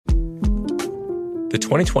The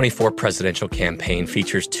 2024 presidential campaign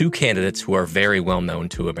features two candidates who are very well known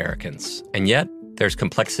to Americans. And yet, there's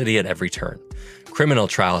complexity at every turn. Criminal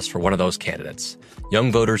trials for one of those candidates. Young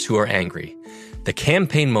voters who are angry. The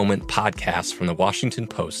Campaign Moment podcast from the Washington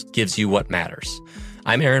Post gives you what matters.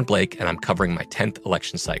 I'm Aaron Blake, and I'm covering my 10th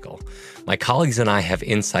election cycle. My colleagues and I have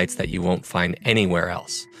insights that you won't find anywhere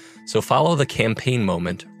else. So follow the Campaign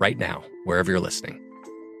Moment right now, wherever you're listening.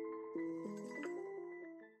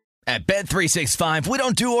 At Bet365, we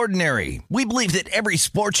don't do ordinary. We believe that every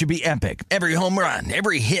sport should be epic. Every home run,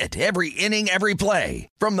 every hit, every inning, every play.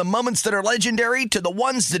 From the moments that are legendary to the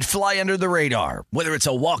ones that fly under the radar. Whether it's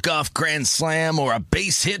a walk-off grand slam or a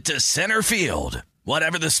base hit to center field.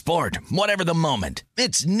 Whatever the sport, whatever the moment,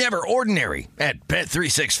 it's never ordinary at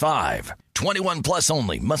Bet365. 21 plus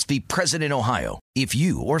only. Must be present in Ohio. If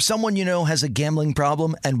you or someone you know has a gambling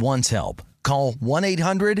problem and wants help, call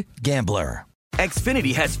 1-800-GAMBLER.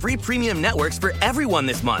 Xfinity has free premium networks for everyone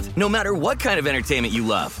this month, no matter what kind of entertainment you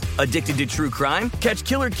love. Addicted to true crime? Catch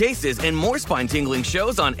killer cases and more spine-tingling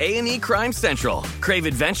shows on A&E Crime Central. Crave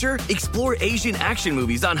adventure? Explore Asian action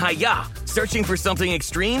movies on Hi-YAH. Searching for something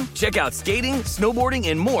extreme? Check out skating, snowboarding,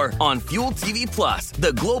 and more on Fuel TV Plus,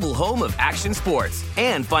 the global home of action sports.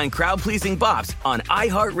 And find crowd-pleasing bops on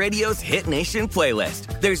iHeartRadio's Hit Nation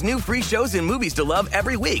playlist. There's new free shows and movies to love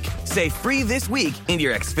every week. Say free this week in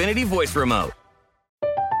your Xfinity voice remote.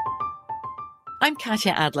 I'm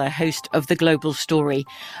Katya Adler, host of The Global Story.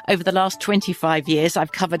 Over the last 25 years,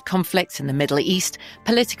 I've covered conflicts in the Middle East,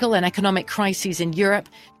 political and economic crises in Europe,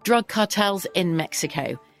 drug cartels in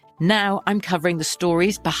Mexico. Now I'm covering the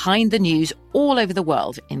stories behind the news all over the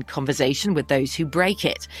world in conversation with those who break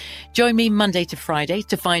it. Join me Monday to Friday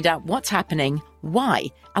to find out what's happening, why,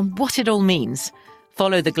 and what it all means.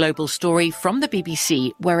 Follow The Global Story from the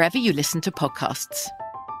BBC wherever you listen to podcasts.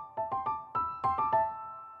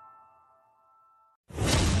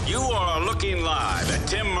 You are looking live at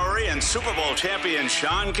Tim Murray and Super Bowl champion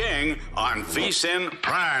Sean King on VSiN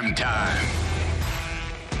Primetime.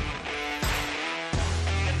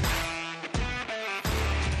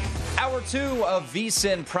 Hour 2 of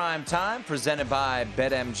VSiN Primetime, presented by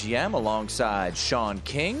BetMGM alongside Sean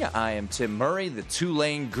King. I am Tim Murray, the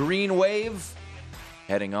Tulane Green Wave,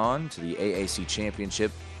 heading on to the AAC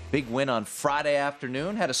Championship. Big win on Friday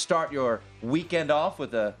afternoon. Had to start your weekend off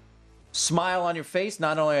with a smile on your face.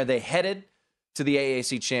 Not only are they headed to the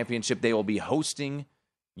AAC Championship, they will be hosting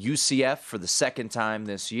UCF for the second time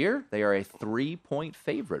this year. They are a 3-point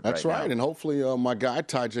favorite. That's right. Now. And hopefully my guy,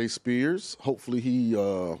 Tyjae Spears, hopefully he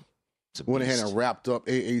went ahead and wrapped up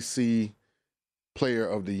AAC Player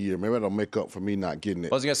of the Year. Maybe that'll make up for me not getting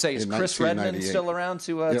it. I was going to say, is Chris Redmond still around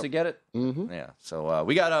to get it? Mm-hmm. Yeah. So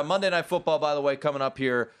we got Monday Night Football, by the way, coming up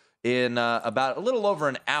here in about a little over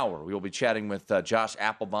an hour. We will be chatting with Josh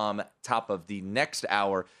Applebaum top of the next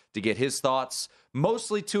hour to get his thoughts.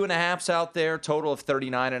 Mostly 2.5s out there, total of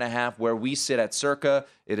 39.5. Where we sit at Circa,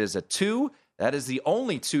 it is a 2. That is the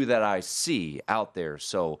only 2 that I see out there.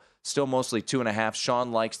 So still mostly 2.5.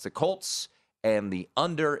 Sean likes the Colts and the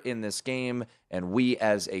under in this game. And we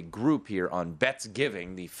as a group here on Bets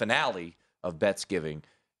Giving, the finale of Bets Giving,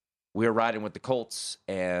 we're riding with the Colts,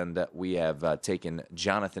 and we have taken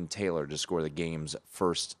Jonathan Taylor to score the game's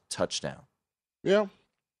first touchdown. Yeah,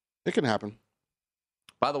 it can happen.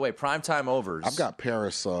 By the way, primetime overs. I've got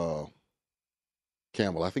Paris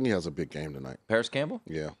Campbell. I think he has a big game tonight. Paris Campbell?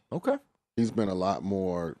 Yeah. Okay. He's been a lot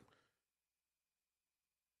more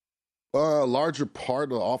larger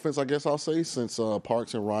part of the offense, I guess I'll say, since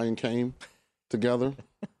Parks and Ryan came together.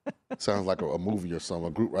 Sounds like a movie or something,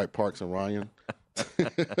 a group, right? Parks and Ryan.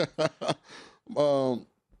 So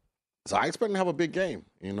I expect him to have a big game.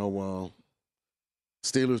 You know,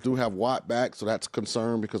 Steelers do have Watt back, so that's a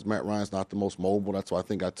concern because Matt Ryan's not the most mobile. That's why I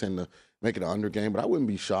think I tend to make it an under game. But I wouldn't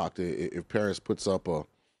be shocked if Paris puts up a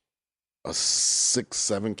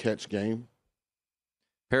 6-7 catch game.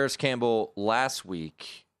 Paris Campbell last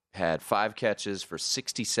week had 5 catches for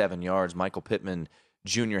 67 yards. Michael Pittman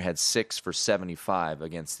Jr. had 6 for 75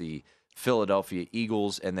 against the Philadelphia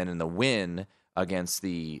Eagles. And then in the win against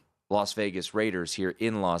the Las Vegas Raiders here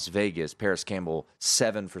in Las Vegas, Paris Campbell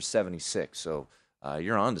 7 for 76. So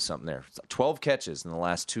you're on to something there. 12 catches in the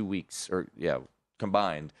last 2 weeks,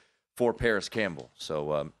 combined for Paris Campbell.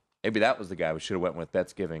 So maybe that was the guy we should have went with.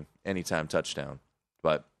 Bets Giving anytime touchdown.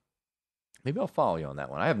 But maybe I'll follow you on that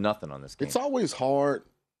one. I have nothing on this game. It's always hard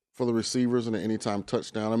for the receivers in the anytime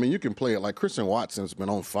touchdown. I mean, you can play it like Christian Watson's been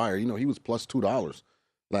on fire. You know, he was plus $2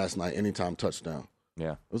 last night, anytime touchdown.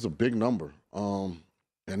 Yeah. It was a big number.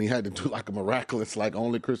 And he had to do like a miraculous, like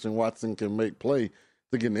only Christian Watson can make play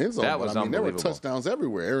to get in the end zone. That was there were unbelievable. touchdowns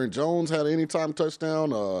everywhere. Aaron Jones had an anytime touchdown.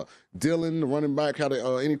 Dylan, the running back, had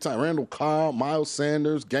an anytime. Randall Cobb, Miles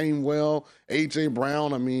Sanders, Gainwell, A.J.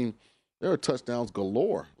 Brown. There were touchdowns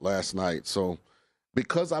galore last night. So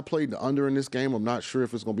because I played the under in this game, I'm not sure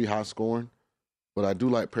if it's going to be high scoring. But I do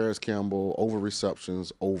like Paris Campbell over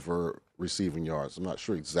receptions, over receiving yards. I'm not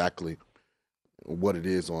sure exactly what it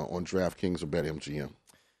is on DraftKings or BetMGM.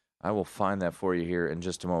 I will find that for you here in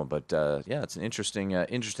just a moment. But, it's an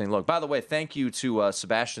interesting look. By the way, thank you to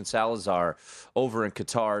Sebastian Salazar over in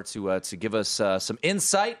Qatar to give us some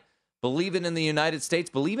insight, believing in the United States,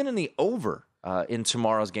 believing in the over in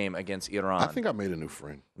tomorrow's game against Iran. I think I made a new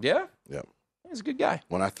friend. Yeah? Yep. He's a good guy.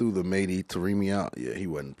 When I threw the Mehdi Taremi out, he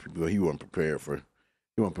wasn't prepared for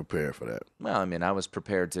that. Well, I was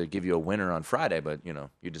prepared to give you a winner on Friday, but,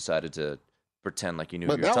 you decided to pretend like you knew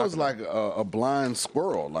But what you were that was talking like a blind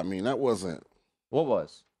squirrel. That wasn't. What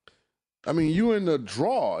was? You in the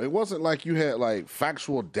draw. It wasn't like you had like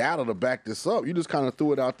factual data to back this up. You just kind of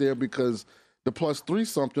threw it out there because the +3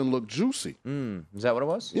 something looked juicy. Is that what it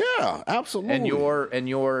was? Yeah, absolutely. And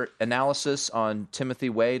your analysis on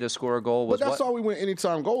Timothy Way to score a goal was But that's what? all we went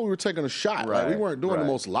anytime goal. We were taking a shot. Right, we weren't doing the right.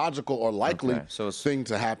 most logical or likely thing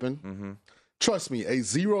to happen. Mm-hmm. Trust me, a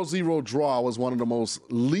 0-0 draw was one of the most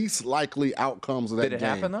least likely outcomes of that game. Did it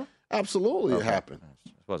happen, though? Absolutely, it happened.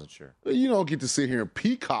 I wasn't sure. You don't get to sit here and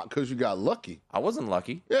peacock because you got lucky. I wasn't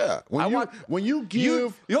lucky. Yeah. When you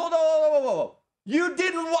give... Hold on. You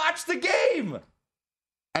didn't watch the game.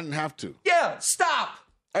 I didn't have to. Yeah, stop.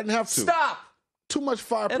 I didn't have to. Stop. Too much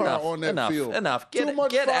firepower on that field. Enough. Too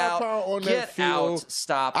much firepower on that field. Out.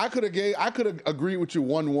 Stop. I could have agreed with you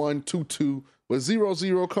 1-1, 2-2, but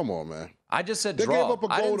 0-0, come on, man. I just said they draw. They gave up a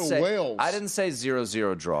goal to Wales. I didn't say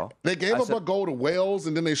 0-0 draw. They gave up a goal to Wales,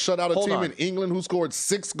 and then they shut out a team in England who scored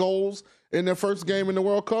 6 goals in their first game in the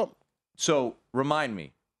World Cup. So, remind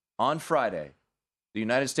me, on Friday, the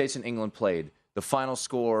United States and England played. The final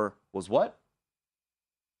score was what?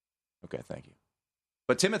 Okay, thank you.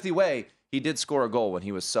 But Timothy Way, he did score a goal when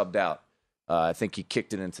he was subbed out. I think he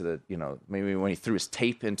kicked it into the, maybe when he threw his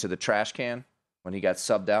tape into the trash can when he got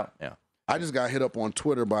subbed out. Yeah. I just got hit up on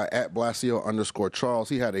Twitter by @Blasio_Charles.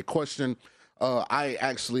 He had a question.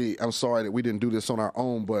 I'm sorry that we didn't do this on our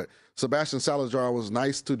own, but Sebastian Salazar was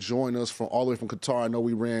nice to join us from all the way from Qatar. I know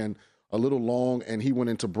we ran a little long, and he went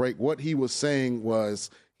into break. What he was saying was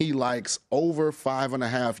he likes over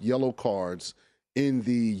 5.5 yellow cards in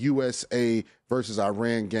the USA versus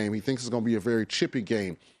Iran game. He thinks it's going to be a very chippy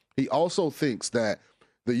game. He also thinks that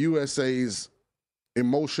the USA's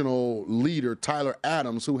emotional leader, Tyler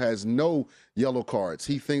Adams, who has no yellow cards,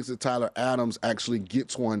 he thinks that Tyler Adams actually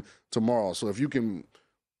gets one tomorrow. So if you can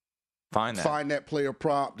find that player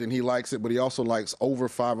prop, then he likes it, but he also likes over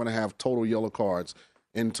 5.5 total yellow cards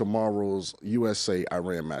in tomorrow's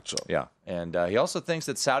USA-Iran matchup. Yeah, and he also thinks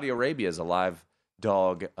that Saudi Arabia is a live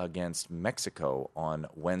dog against Mexico on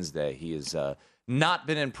Wednesday. He has not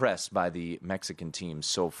been impressed by the Mexican team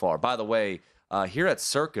so far. By the way, here at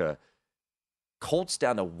Circa, Colts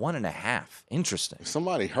down to 1.5. Interesting.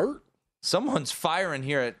 Somebody hurt? Someone's firing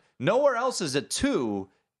here at nowhere else is at 2,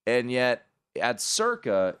 and yet at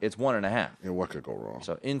Circa it's 1.5. And what could go wrong?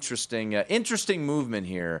 So interesting movement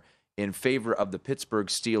here in favor of the Pittsburgh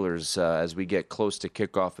Steelers as we get close to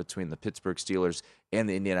kickoff between the Pittsburgh Steelers and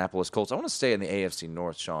the Indianapolis Colts. I want to stay in the AFC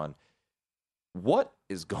North, Sean. What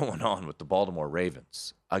is going on with the Baltimore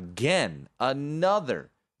Ravens? Again, another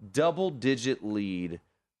double-digit lead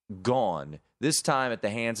gone. This time at the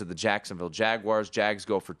hands of the Jacksonville Jaguars. Jags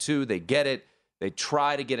go for 2. They get it. They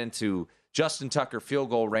try to get into Justin Tucker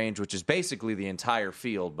field goal range, which is basically the entire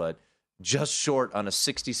field, but just short on a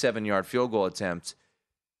 67-yard field goal attempt.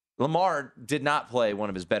 Lamar did not play one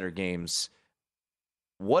of his better games.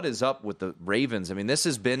 What is up with the Ravens? This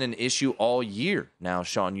has been an issue all year now,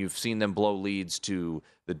 Sean. You've seen them blow leads to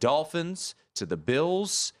the Dolphins, to the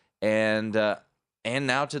Bills, and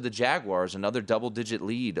now to the Jaguars. Another double-digit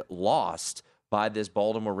lead lost by this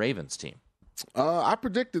Baltimore Ravens team. I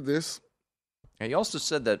predicted this. And you also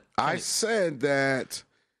said that... I said that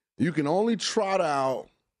you can only trot out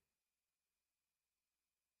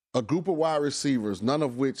a group of wide receivers, none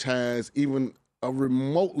of which has even a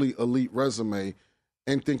remotely elite resume,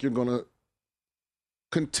 and think you're going to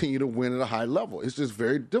continue to win at a high level. It's just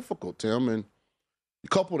very difficult, Tim. And you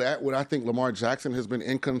couple that with, I think Lamar Jackson has been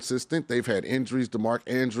inconsistent. They've had injuries to Mark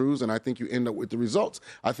Andrews, and I think you end up with the results.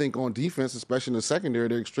 I think on defense, especially in the secondary,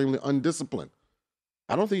 they're extremely undisciplined.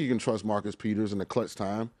 I don't think you can trust Marcus Peters in the clutch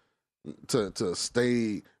time to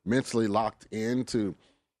stay mentally locked in, to,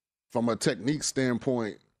 from a technique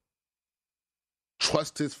standpoint,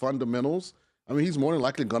 trust his fundamentals. I mean, he's more than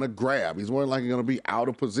likely going to grab. He's more than likely going to be out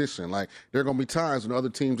of position. Like, there are going to be times when other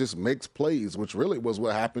team just makes plays, which really was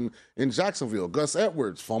what happened in Jacksonville. Gus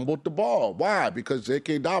Edwards fumbled the ball. Why? Because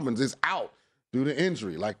J.K. Dobbins is out due to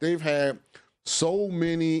injury. Like, they've had so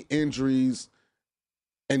many injuries,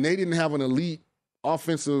 and they didn't have an elite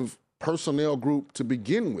offensive personnel group to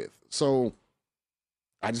begin with. So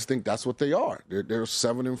I just think that's what they are. They're a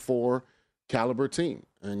 7-4 caliber team.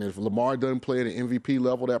 And if Lamar doesn't play at an MVP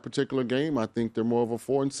level that particular game, I think they're more of a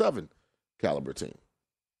 4-7 caliber team.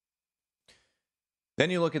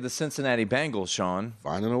 Then you look at the Cincinnati Bengals, Sean.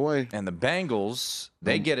 Finding a way. And the Bengals,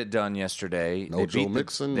 they get it done yesterday. No Joe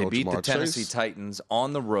Mixon, They no beat Jamar the Tennessee Chase. Titans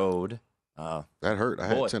on the road. That hurt. I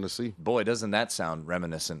had Tennessee. Boy, doesn't that sound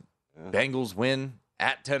reminiscent. Yeah. Bengals win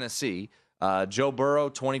at Tennessee. Joe Burrow,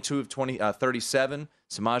 22 of 37.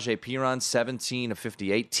 Samaje Perine, 17 of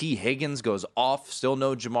 58. T. Higgins goes off. Still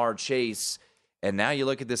no Jamar Chase. And now you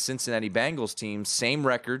look at this Cincinnati Bengals team, same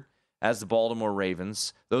record as the Baltimore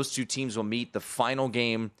Ravens. Those two teams will meet the final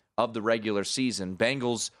game of the regular season.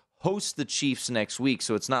 Bengals host the Chiefs next week,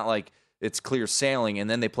 so it's not like it's clear sailing. And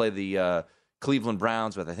then they play the Cleveland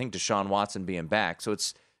Browns with, I think, Deshaun Watson being back. So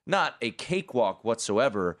it's not a cakewalk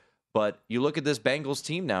whatsoever. But you look at this Bengals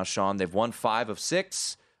team now, Sean. They've won 5 of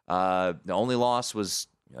 6. The only loss was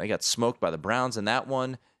they got smoked by the Browns in that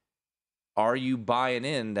one. Are you buying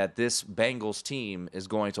in that this Bengals team is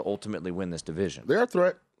going to ultimately win this division? They're a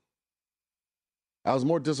threat. I was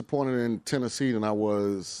more disappointed in Tennessee than I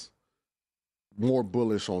was more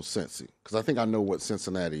bullish on Cincy, because I think I know what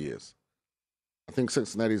Cincinnati is. I think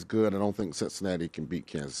Cincinnati's good. I don't think Cincinnati can beat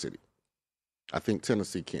Kansas City. I think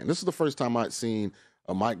Tennessee can. This is the first time I'd seen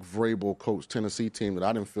a Mike Vrabel coach Tennessee team that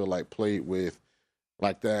I didn't feel like played with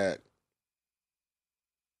like that,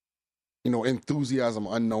 enthusiasm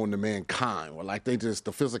unknown to mankind. Or like the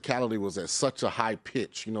physicality was at such a high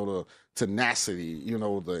pitch, the tenacity,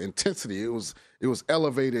 the intensity. It was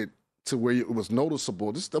elevated to where it was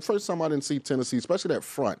noticeable. This is the first time I didn't see Tennessee, especially that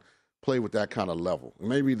front, play with that kind of level.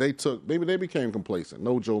 Maybe they became complacent.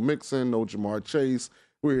 No Joe Mixon, no Jamar Chase.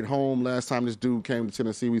 We were at home last time this dude came to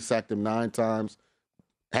Tennessee. We sacked him 9 times.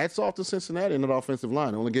 Hats off to Cincinnati in that offensive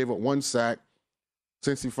line. They only gave up 1 sack.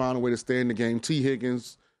 Cincy found a way to stay in the game. T.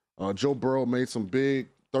 Higgins, Joe Burrow made some big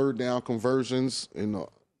third down conversions, and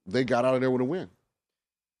they got out of there with a win.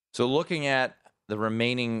 So looking at the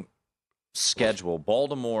remaining schedule,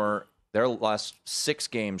 Baltimore, their last 6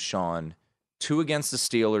 games, Sean, 2 against the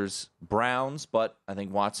Steelers, Browns, but I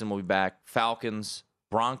think Watson will be back, Falcons,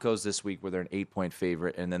 Broncos this week where they're an 8-point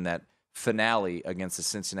favorite, and then that finale against the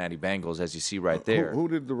Cincinnati Bengals, as you see right there. Who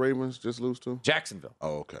did the Ravens just lose to? Jacksonville.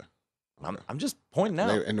 Oh, okay. I'm just pointing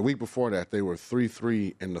out. And the week before that, they were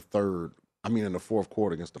 3-3 in the fourth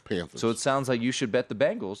quarter against the Panthers. So it sounds like you should bet the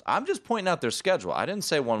Bengals. I'm just pointing out their schedule. I didn't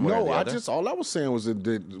say one way or the other. All I was saying was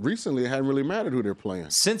that recently it hadn't really mattered who they're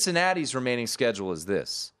playing. Cincinnati's remaining schedule is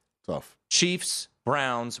this. Tough. Chiefs,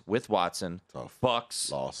 Browns with Watson. Tough.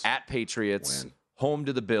 Bucks. Loss. At Patriots. Win. Home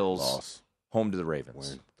to the Bills. Loss. Home to the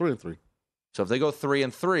Ravens. Win. 3-3. So if they go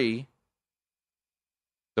 3-3,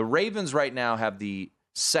 the Ravens right now have the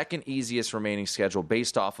second easiest remaining schedule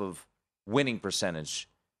based off of winning percentage,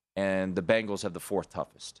 and the Bengals have the 4th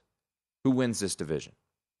toughest. Who wins this division?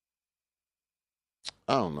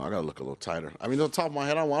 I don't know. I gotta look a little tighter. I mean, on the top of my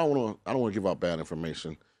head, I don't want to give out bad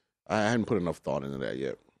information. I hadn't put enough thought into that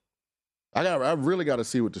yet. I really got to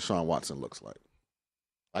see what Deshaun Watson looks like.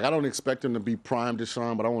 Like, I don't expect him to be prime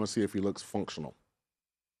Deshaun, but I want to see if he looks functional.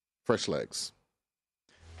 Fresh legs.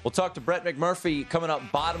 We'll talk to Brett McMurphy coming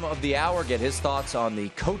up bottom of the hour, get his thoughts on the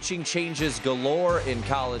coaching changes galore in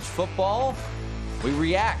college football. We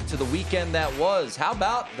react to the weekend that was. How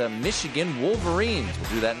about the Michigan Wolverines? We'll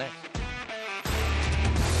do that next.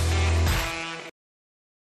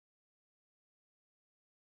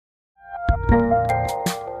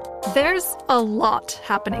 There's a lot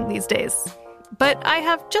happening these days, but I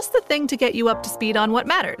have just the thing to get you up to speed on what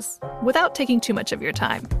matters without taking too much of your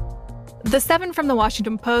time. The 7 from the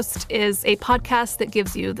Washington Post is a podcast that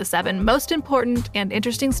gives you the 7 most important and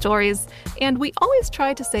interesting stories, and we always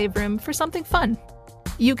try to save room for something fun.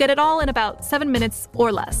 You get it all in about 7 minutes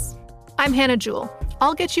or less. I'm Hannah Jewell.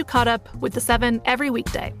 I'll get you caught up with the 7 every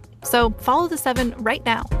weekday. So follow the 7 right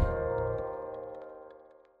now.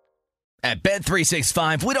 At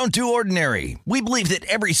Bet365, we don't do ordinary. We believe that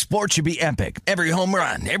every sport should be epic. Every home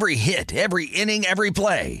run, every hit, every inning, every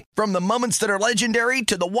play. From the moments that are legendary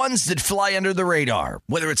to the ones that fly under the radar.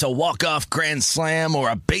 Whether it's a walk-off grand slam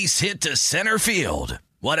or a base hit to center field.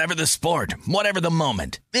 Whatever the sport, whatever the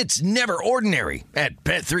moment, it's never ordinary at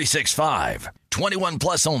Bet365. 21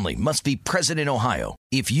 plus only. Must be present in Ohio.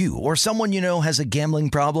 If you or someone you know has a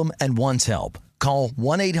gambling problem and wants help, call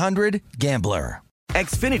 1-800-GAMBLER.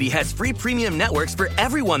 Xfinity has free premium networks for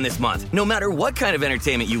everyone this month, no matter what kind of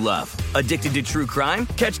entertainment you love. Addicted to true crime?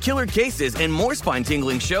 Catch killer cases and more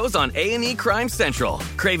spine-tingling shows on A&E Crime Central.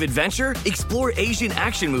 Crave adventure? Explore Asian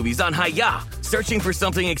action movies on Hi-YAH. Searching for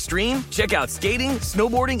something extreme? Check out skating,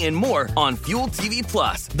 snowboarding, and more on Fuel TV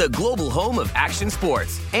Plus, the global home of action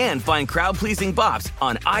sports. And find crowd-pleasing bops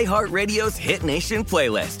on iHeartRadio's Hit Nation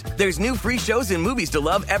playlist. There's new free shows and movies to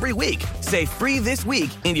love every week. Say free this week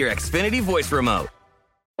in your Xfinity voice remote.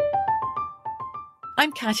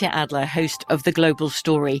 I'm Katya Adler, host of The Global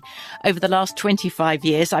Story. Over the last 25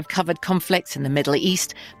 years, I've covered conflicts in the Middle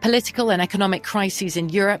East, political and economic crises in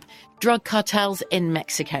Europe, drug cartels in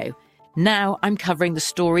Mexico. Now I'm covering the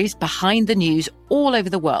stories behind the news all over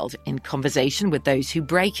the world in conversation with those who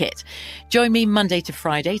break it. Join me Monday to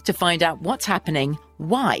Friday to find out what's happening,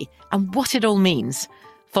 why, and what it all means.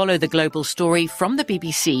 Follow The Global Story from the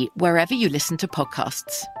BBC wherever you listen to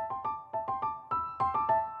podcasts.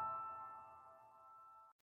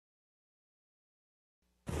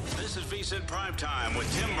 This is VSiN Primetime with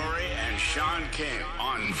Tim Murray and Sean King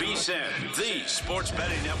on VSiN, the sports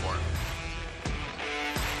betting network.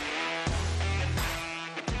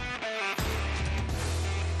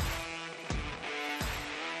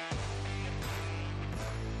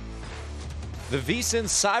 The VSiN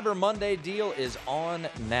Cyber Monday deal is on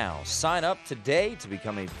now. Sign up today to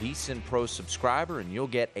become a VSiN Pro subscriber, and you'll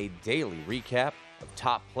get a daily recap of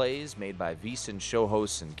top plays made by VSiN show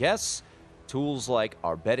hosts and guests, tools like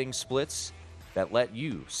our betting splits that let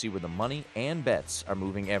you see where the money and bets are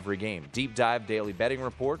moving every game, deep dive daily betting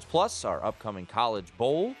reports, plus our upcoming College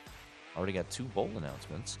Bowl. Already got 2 bowl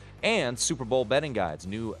announcements. And Super Bowl betting guides.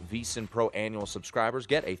 New VSiN Pro annual subscribers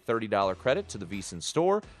get a $30 credit to the VSiN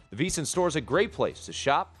store. The VSiN store is a great place to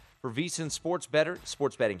shop for VSiN sports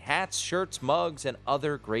betting hats, shirts, mugs, and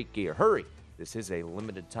other great gear. Hurry. This is a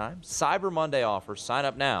limited time Cyber Monday offer. Sign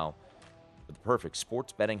up now for the perfect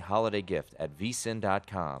sports betting holiday gift at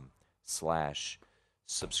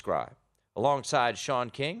vsin.com/subscribe. Alongside Sean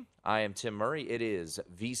King, I am Tim Murray. It is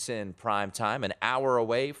VSiN Primetime, an hour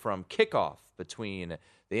away from kickoff between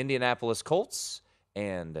the Indianapolis Colts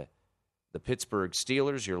and the Pittsburgh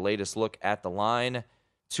Steelers. Your latest look at the line,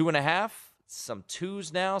 2.5, some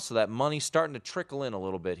 2s now, so that money's starting to trickle in a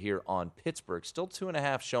little bit here on Pittsburgh. Still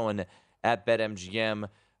 2.5 showing at BetMGM.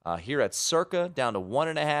 Here at Circa, down to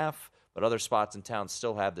 1.5, but other spots in town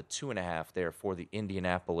still have the 2.5 there for the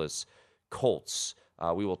Indianapolis Colts.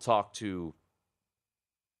 We will talk to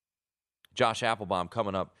Josh Applebaum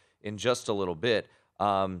coming up in just a little bit.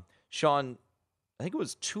 Sean, I think it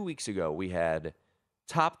was 2 weeks ago we had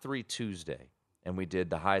Top 3 Tuesday, and we did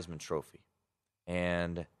the Heisman Trophy.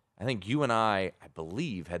 And I think you and I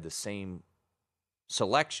believe, had the same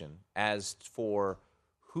selection as for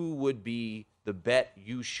who would be the bet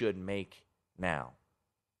you should make now.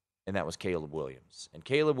 And that was Caleb Williams. And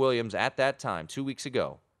Caleb Williams at that time, 2 weeks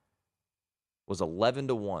ago, was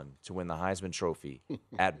 11-1 to win the Heisman Trophy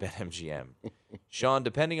at BetMGM. Sean,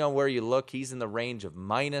 depending on where you look, he's in the range of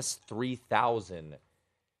minus 3,000.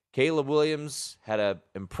 Caleb Williams had an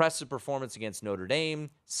impressive performance against Notre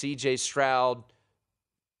Dame. C.J. Stroud,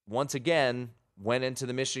 once again, went into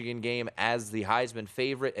the Michigan game as the Heisman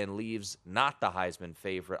favorite and leaves not the Heisman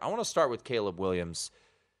favorite. I want to start with Caleb Williams.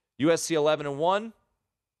 USC 11-1.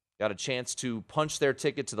 Got a chance to punch their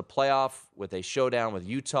ticket to the playoff with a showdown with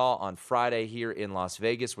Utah on Friday here in Las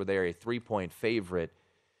Vegas, where they're a 3-point favorite.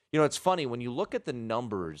 You know, it's funny, when you look at the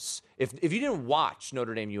numbers, if you didn't watch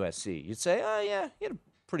Notre Dame USC, you'd say, oh, yeah, he had a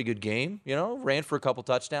pretty good game, ran for a couple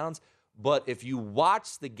touchdowns. But if you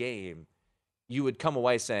watch the game, you would come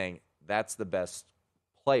away saying, that's the best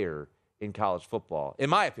player in college football.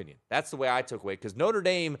 In my opinion, that's the way I took away, because Notre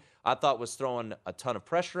Dame, I thought, was throwing a ton of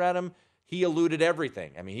pressure at him. He eluded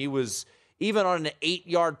everything. I mean, he was, even on an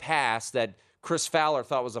 8-yard pass that Chris Fowler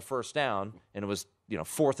thought was a first down, and it was,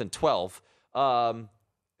 4th and 12.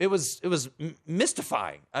 It was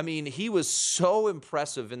mystifying. I mean, he was so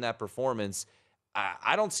impressive in that performance.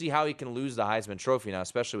 I don't see how he can lose the Heisman Trophy now,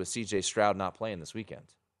 especially with C.J. Stroud not playing this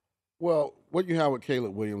weekend. Well, what you have with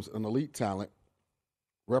Caleb Williams, an elite talent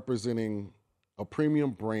representing a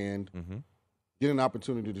premium brand, getting an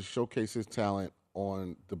opportunity to showcase his talent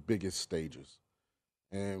on the biggest stages.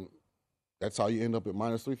 And that's how you end up at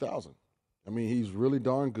minus 3,000. I mean, he's really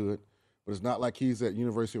darn good, but it's not like he's at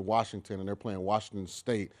University of Washington and they're playing Washington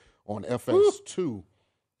State on FS2,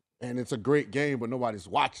 and it's a great game, but nobody's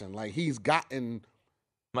watching. Like, he's gotten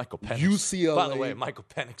Michael Penix. UCLA. By the way, Michael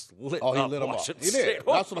Penix lit up Washington He did. State.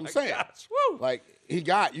 That's what I'm saying. Gosh, woo. Like, he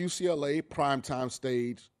got UCLA primetime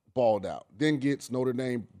stage, balled out. Then gets Notre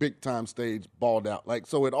Dame big time stage, balled out. Like,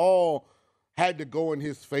 so it all had to go in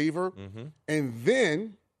his favor. Mm-hmm. And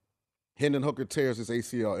then Hendon Hooker tears his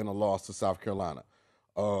ACL in a loss to South Carolina.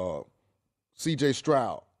 C.J.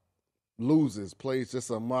 Stroud loses, plays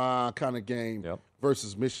just a kind of game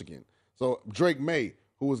versus Michigan. So Drake May,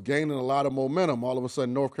 who was gaining a lot of momentum, all of a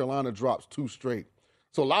sudden North Carolina drops 2 straight.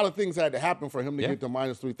 So a lot of things had to happen for him to get to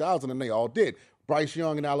minus 3,000, and they all did. Bryce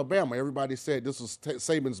Young in Alabama, everybody said this was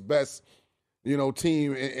Saban's best,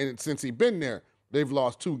 team, and since he's been there, they've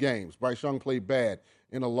lost 2 games. Bryce Young played bad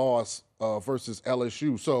in a loss versus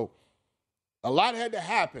LSU. So a lot had to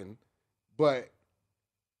happen, but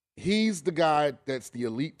he's the guy that's the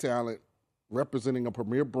elite talent representing a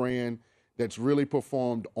premier brand that's really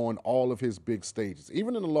performed on all of his big stages.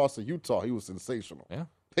 Even in the loss of Utah, he was sensational. Yeah.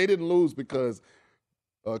 They didn't lose because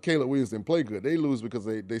Caleb Williams didn't play good. They lose because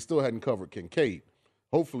they still hadn't covered Kincaid.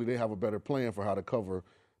 Hopefully they have a better plan for how to cover,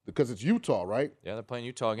 because it's Utah, right? Yeah, they're playing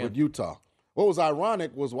Utah again. With Utah. What was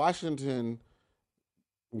ironic was Washington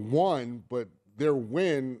won, but their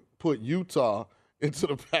win put Utah into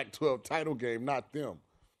the Pac-12 title game, not them.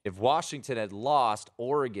 If Washington had lost,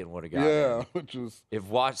 Oregon would have gotten in. Which was...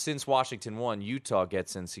 Since Washington won, Utah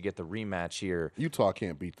gets in to get the rematch here. Utah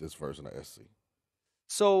can't beat this version of SC.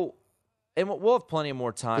 So, and we'll have plenty of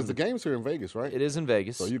more time. Because the game's here in Vegas, right? It is in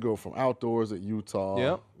Vegas. So you go from outdoors at Utah.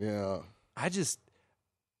 Yep. Yeah.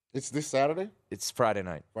 It's this Saturday? It's Friday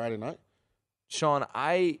night. Friday night? Sean,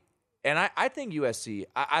 I think USC,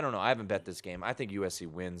 I don't know. I haven't bet this game. I think USC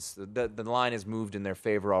wins. The line has moved in their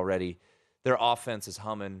favor already. Their offense is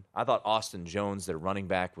humming. I thought Austin Jones, their running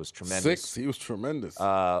back, was tremendous. 6, he was tremendous.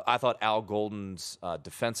 I thought Al Golden's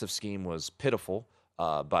defensive scheme was pitiful,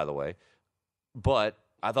 by the way. But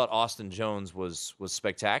I thought Austin Jones was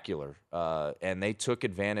spectacular, and they took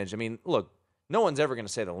advantage. I mean, look, no one's ever going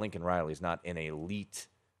to say that Lincoln Riley's not an elite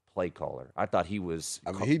play caller. I thought he was.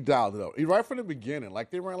 I mean, he dialed it up. Right from the beginning. Like,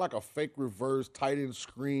 they ran like a fake reverse tight end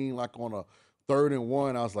screen, like on a 3rd and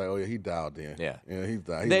 1. I was like, oh, yeah, he dialed in. Yeah. He's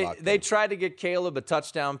dialed. They tried to get Caleb a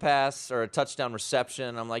touchdown pass or a touchdown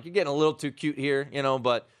reception. I'm like, you're getting a little too cute here,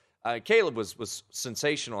 but Caleb was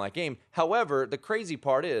sensational that game. However, the crazy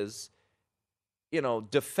part is,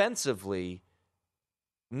 defensively,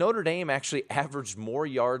 Notre Dame actually averaged more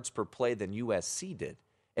yards per play than USC did.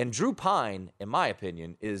 And Drew Pine, in my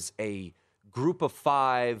opinion, is a group of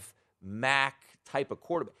 5 MAC type of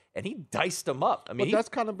quarterback. And he diced them up. I mean, but that's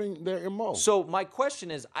kind of been their MO. So my question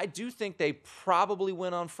is, I do think they probably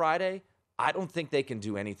win on Friday. I don't think they can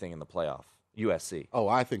do anything in the playoff, USC. Oh,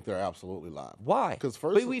 I think they're absolutely live. Why? Because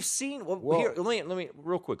first, we've seen. Here, let me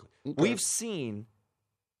real quickly. Okay. We've seen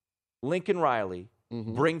Lincoln Riley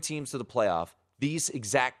bring teams to the playoff. These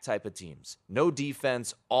exact type of teams, no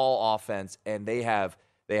defense, all offense, and they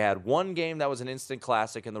had one game that was an instant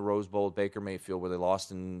classic in the Rose Bowl at Baker Mayfield where they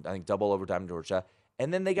lost in, I think, double overtime to Georgia.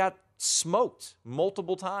 And then they got smoked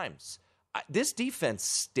multiple times. This defense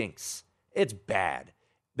stinks. It's bad.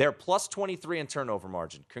 They're plus 23 in turnover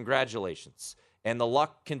margin. Congratulations. And the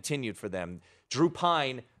luck continued for them. Drew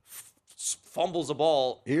Pine fumbles a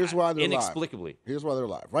ball inexplicably. Here's why they're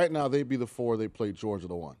live. Right now, they'd be the 4. They play Georgia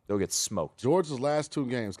the 1. They'll get smoked. Georgia's last 2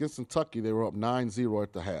 games. Against Kentucky, they were up 9-0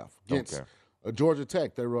 at the half. Against Georgia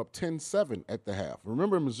Tech, they were up 10-7 at the half.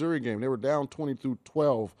 Remember the Missouri game, they were down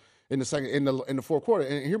 20-12 in the second in the fourth quarter.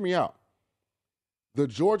 And hear me out. The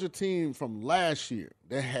Georgia team from last year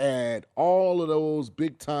that had all of those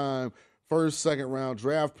big-time first, second-round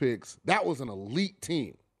draft picks, that was an elite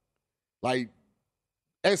team. Like,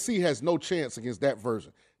 SC has no chance against that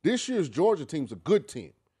version. This year's Georgia team's a good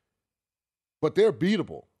team, but they're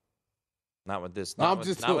beatable. Not with this. Not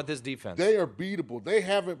with this defense. They are beatable. They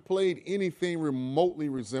haven't played anything remotely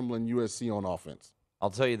resembling USC on offense. I'll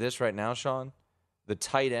tell you this right now, Sean. The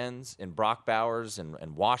tight ends and Brock Bowers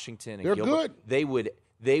and Washington and they're Gilbert, good.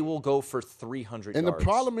 They will go for 300 and yards. The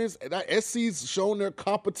problem is that SC's shown they're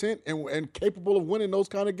competent and capable of winning those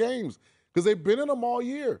kind of games because they've been in them all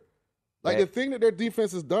year. Like, the thing that their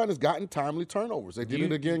defense has done is gotten timely turnovers. They did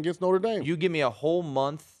it again against Notre Dame. You give me a whole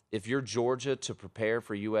month, if you're Georgia, to prepare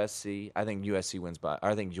for USC, I think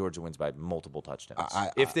Georgia wins by multiple touchdowns.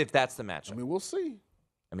 If that's the matchup. I mean, we'll see.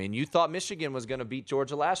 I mean, you thought Michigan was going to beat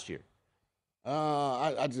Georgia last year.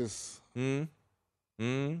 I just.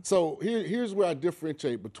 So here's where I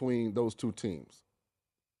differentiate between those 2 teams.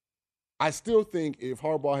 I still think if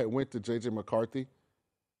Harbaugh had went to J.J. McCarthy,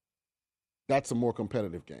 that's a more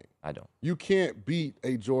competitive game. I don't. You can't beat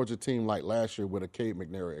a Georgia team like last year with a Cade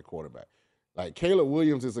McNary at quarterback. Like Caleb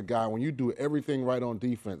Williams is a guy, when you do everything right on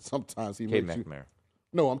defense, sometimes he makes you.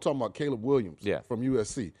 No, I'm talking about Caleb Williams from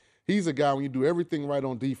USC. He's a guy, when you do everything right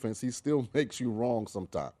on defense, he still makes you wrong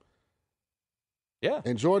sometimes. Yeah.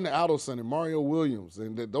 And Jordan Adelson and Mario Williams,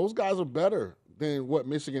 and those guys are better than what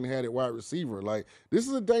Michigan had at wide receiver. Like, this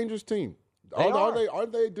is a dangerous team. Are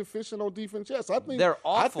they deficient on defense? Yes, I think they're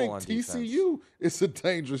awful. I think TCU is a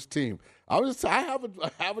dangerous team. I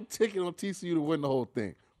have a ticket on TCU to win the whole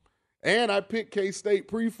thing, and I picked K-State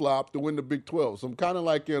pre-flop to win the Big 12. So I'm kind of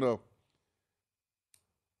like because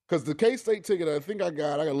the K-State ticket, I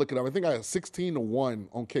got to look it up. I think I had 16-1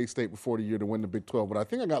 on K-State before the year to win the Big 12, but I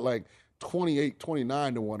think I got like 29-1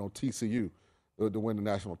 on TCU to win the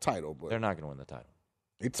national title. But they're not going to win the title.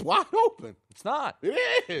 It's wide open. It's not. It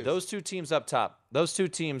is. Those two teams up top.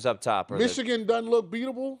 Are Michigan doesn't look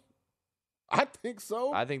beatable. I think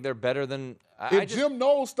so. I think they're better than. Jim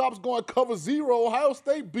Knowles stops going cover zero, Ohio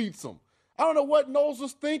State beats them. I don't know what Knowles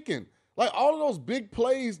was thinking. Like, all of those big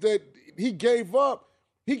plays that he gave up,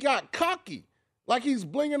 he got cocky. Like, he's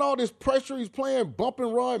blinging all this pressure. He's playing bump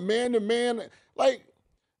and run, man to man. Like,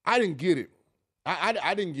 I didn't get it. I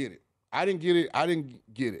didn't get it. I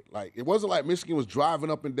didn't get it. Like, it wasn't like Michigan was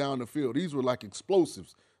driving up and down the field. These were like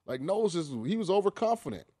explosives. Like, Knowles he was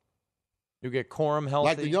overconfident. You get Corum healthy.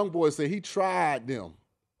 Like the young boys say, he tried them.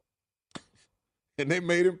 And they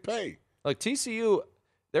made him pay. Like, TCU,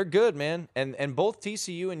 they're good, man. And both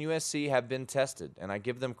TCU and USC have been tested, and I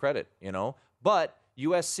give them credit, But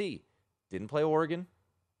USC didn't play Oregon.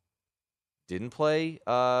 Didn't play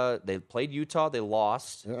they played Utah. They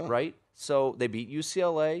lost, right? So they beat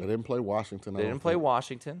UCLA. They didn't play Washington. They didn't play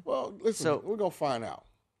Washington. Well, listen, we're going to find out.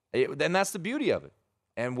 And that's the beauty of it.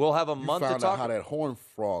 And we'll have a month to talk. You found out how that Horned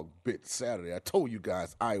Frog bit Saturday. I told you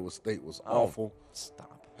guys Iowa State was awful.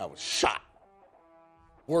 Stop. I was shocked.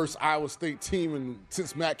 Worst Iowa State team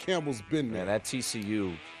since Matt Campbell's been there. Man, that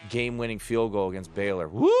TCU game-winning field goal against Baylor.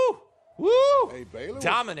 Woo! Hey, Baylor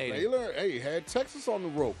dominated. Baylor, had Texas on the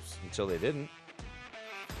ropes. Until they didn't.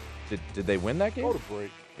 Did they win that game? Go to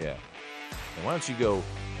break. Yeah. And why don't you go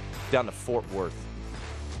down to Fort Worth?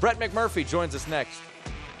 Brett McMurphy joins us next.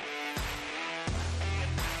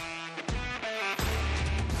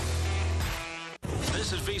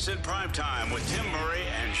 This is VSiN Primetime with Tim Murray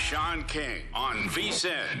and Sean King on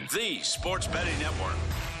VSiN, the sports betting network.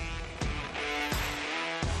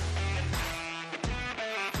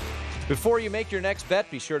 Before you make your next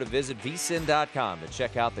bet, be sure to visit vsin.com to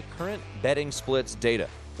check out the current betting splits data.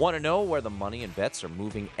 Want to know where the money and bets are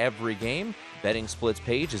moving every game? Betting Splits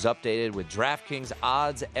page is updated with DraftKings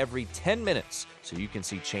odds every 10 minutes, so you can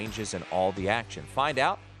see changes in all the action. Find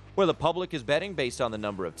out where the public is betting based on the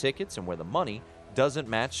number of tickets and where the money doesn't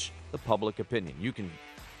match the public opinion. You can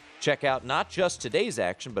check out not just today's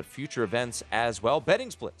action, but future events as well.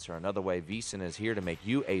 Betting Splits are another way VSiN is here to make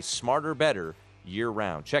you a smarter bettor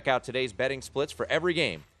year-round. Check out today's betting splits for every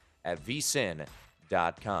game at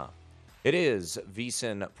vsin.com. It is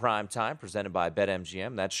VSiN Primetime, presented by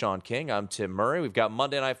BetMGM. That's Sean King. I'm Tim Murray. We've got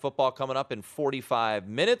Monday Night Football coming up in 45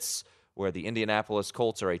 minutes, where the Indianapolis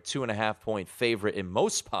Colts are a 2.5-point favorite in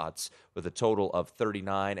most spots with a total of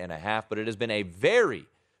 39.5. But it has been a very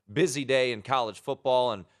busy day in college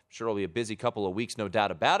football, and I'm sure it'll be a busy couple of weeks, no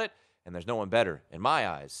doubt about it. And there's no one better, in my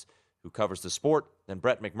eyes, who covers the sport than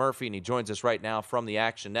Brett McMurphy, and he joins us right now from the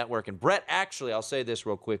Action Network. And Brett, actually, I'll say this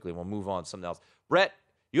real quickly, and we'll move on to something else. Brett,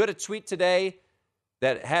 you had a tweet today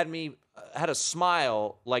that had a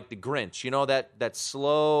smile like the Grinch. You know, that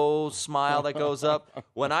slow smile that goes up?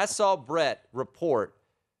 When I saw Brett report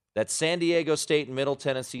that San Diego State and Middle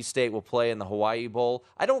Tennessee State will play in the Hawaii Bowl,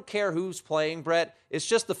 I don't care who's playing, Brett. It's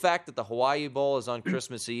just the fact that the Hawaii Bowl is on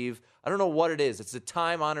Christmas Eve. I don't know what it is. It's a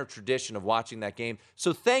time-honored tradition of watching that game.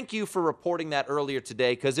 So thank you for reporting that earlier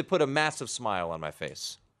today, because it put a massive smile on my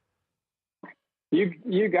face.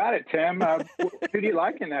 You got it, Tim. Who do you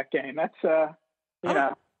like in that game? That's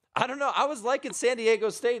I don't know. I was liking San Diego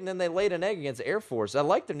State, and then they laid an egg against Air Force. I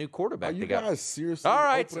like the new quarterback. Are you guys seriously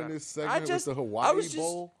opening this segment with the Hawaii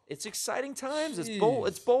Bowl? It's exciting times. Jeez.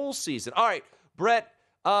 It's bowl season. All right, Brett.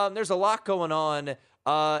 There's a lot going on,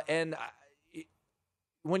 and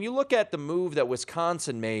when you look at the move that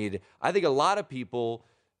Wisconsin made, I think a lot of people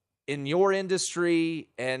in your industry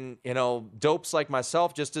and, dopes like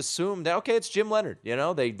myself just assumed that, okay, it's Jim Leonhard.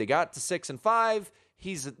 They got to 6-5.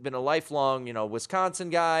 He's been a lifelong,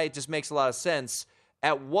 Wisconsin guy. It just makes a lot of sense.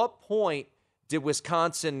 At what point did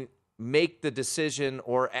Wisconsin make the decision,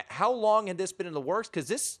 or how long had this been in the works? Because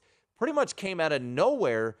this pretty much came out of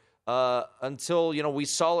nowhere until, we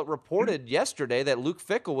saw it reported yesterday that Luke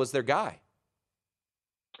Fickell was their guy.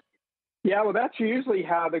 Yeah, well, that's usually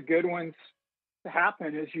how the good ones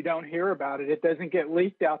happen is you don't hear about it. It doesn't get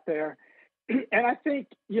leaked out there. And I think,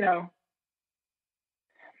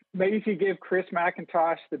 maybe if you give Chris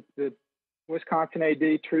McIntosh, the Wisconsin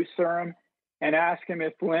AD, truth serum and ask him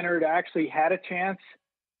if Leonard actually had a chance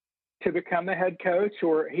to become the head coach,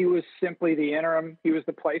 or he was simply the interim, he was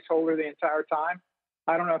the placeholder the entire time.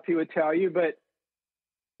 I don't know if he would tell you, but,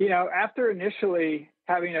 after initially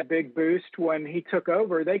having a big boost when he took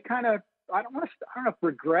over, they kind of, I don't know if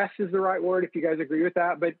regress is the right word, if you guys agree with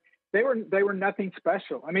that, but they were nothing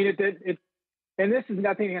special. I mean, and this is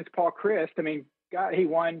nothing against Paul Chryst. I mean, God, he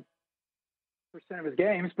won % of his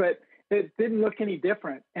games, but it didn't look any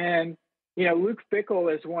different. And, Luke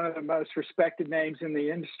Fickell is one of the most respected names in the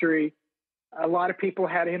industry. A lot of people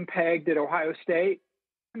had him pegged at Ohio State.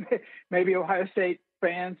 Maybe Ohio State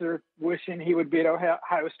fans are wishing he would be at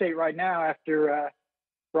Ohio State right now after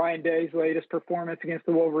Ryan Day's latest performance against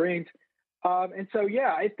the Wolverines. And so,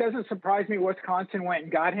 it doesn't surprise me Wisconsin went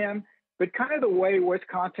and got him, but kind of the way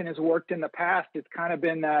Wisconsin has worked in the past, it's kind of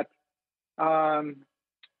been that, mom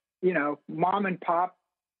and pop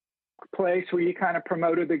place where you kind of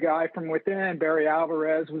promoted the guy from within. Barry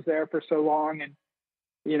Alvarez was there for so long, and,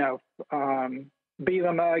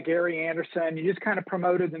 Bielema, Gary Anderson, you just kind of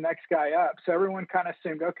promoted the next guy up. So everyone kind of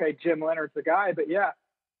assumed, okay, Jim Leonard's the guy, but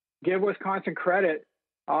give Wisconsin credit.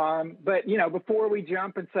 But, before we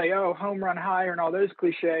jump and say, oh, home run hire and all those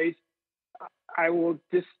cliches, I will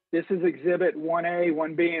this is exhibit 1A,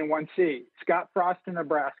 1B, and 1C. Scott Frost in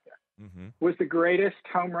Nebraska was the greatest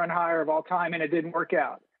home run hire of all time, and it didn't work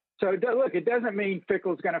out. So look, it doesn't mean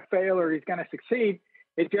Fickell's going to fail or he's going to succeed.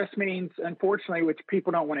 It just means, unfortunately, which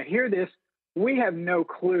people don't want to hear this, we have no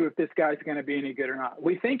clue if this guy's going to be any good or not.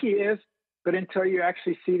 We think he is, but until you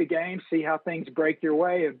actually see the game, see how things break your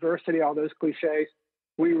way, adversity, all those cliches,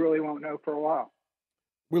 we really won't know for a while.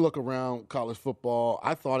 We look around college football.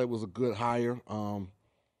 I thought it was a good hire.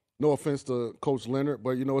 No offense to Coach Leonard,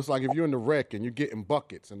 but, it's like if you're in the wreck and you're getting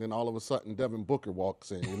buckets and then all of a sudden Devin Booker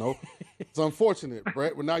walks in, It's unfortunate,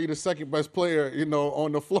 Brett. But now you're the second best player,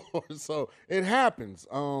 on the floor. So it happens.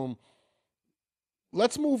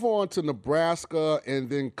 Let's move on to Nebraska and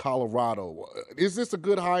then Colorado. Is this a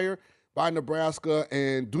good hire by Nebraska?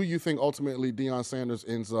 And do you think ultimately Deion Sanders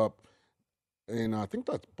ends up in, I think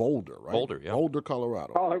that's Boulder, right? Boulder, yeah. Boulder,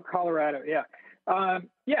 Colorado. Colorado, yeah.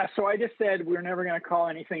 So I just said we're never going to call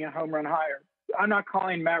anything a home run hire. I'm not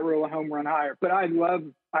calling Matt Rhule a home run hire, but I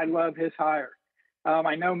love his hire.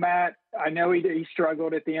 I know Matt. I know he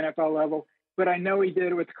struggled at the NFL level, but I know he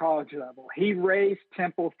did with the college level. He raised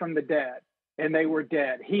Temple from the dead, and they were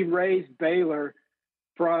dead. He raised Baylor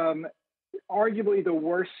from arguably the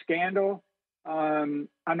worst scandal. I'm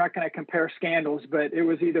not going to compare scandals, but it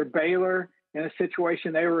was either Baylor in a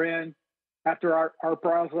situation they were in after Art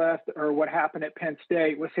Briles left, or what happened at Penn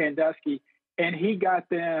State with Sandusky, and he got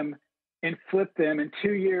them and flipped them in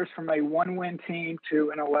 2 years from a 1-win team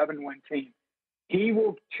to an 11-win team. He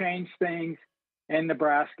will change things in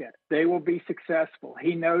Nebraska. They will be successful.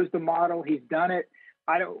 He knows the model. He's done it.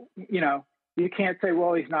 You can't say,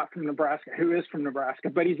 well, he's not from Nebraska. Who is from Nebraska?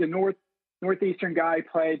 But he's a Northeastern guy. He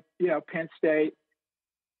played, Penn State.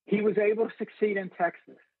 He was able to succeed in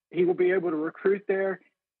Texas. He will be able to recruit there.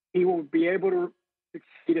 He will be able to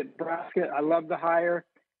succeed at Nebraska. I love the hire.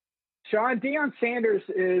 Deion Sanders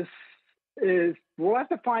is we'll have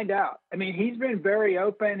to find out. I mean, he's been very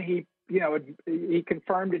open. He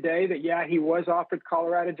confirmed today that, he was offered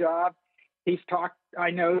Colorado job. He's talked, I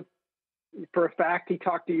know for a fact, he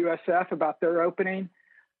talked to USF about their opening.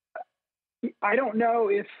 I don't know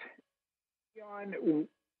if Deion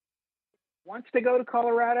wants to go to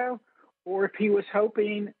Colorado or if he was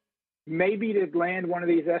hoping maybe to land one of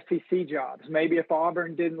these SEC jobs. Maybe if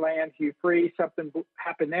Auburn didn't land Hugh Freeze, something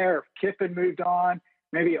happened there. If Kiffin moved on,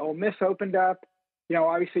 maybe Ole Miss opened up.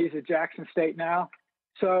 Obviously he's at Jackson State now.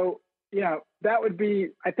 So, that would be,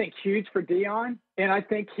 I think, huge for Deion. And I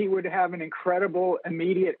think he would have an incredible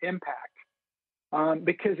immediate impact.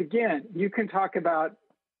 Because, again, you can talk about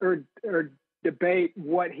or debate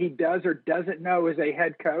what he does or doesn't know as a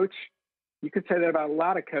head coach. You could say that about a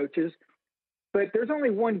lot of coaches. But there's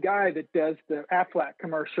only one guy that does the Aflac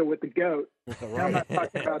commercial with the goat. And I'm not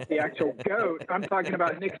talking about the actual goat. I'm talking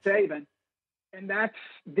about Nick Saban, and that's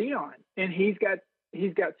Deion. And he's got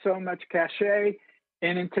so much cachet.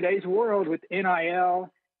 And in today's world with NIL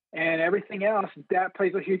and everything else, that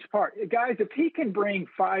plays a huge part. Guys, if he can bring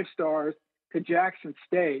 5 stars to Jackson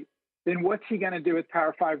State, then what's he going to do with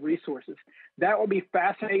Power 5 resources? That will be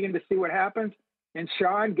fascinating to see what happens. And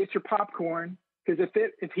Sean, get your popcorn, because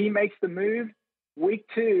if he makes the move, week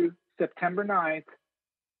 2, September 9th,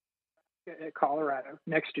 at Colorado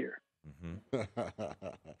next year. Mm-hmm.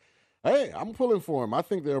 Hey, I'm pulling for him. I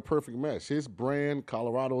think they're a perfect match. His brand,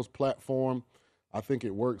 Colorado's platform, I think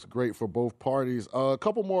it works great for both parties. A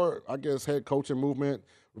couple more, I guess, head coaching movement.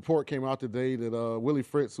 Report came out today that Willie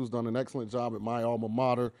Fritz, who's done an excellent job at my alma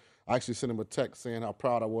mater, I actually sent him a text saying how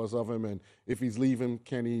proud I was of him, and if he's leaving,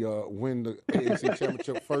 can he win the AAC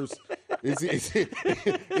championship first? Is he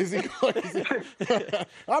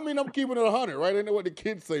I mean, I'm keeping it 100, right? I know what the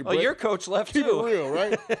kids say, Brett. Oh, your coach left Keep too. Keep it real,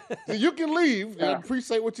 right? So you can leave and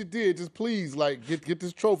appreciate what you did. Just please, get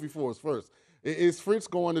this trophy for us first. Is Fritz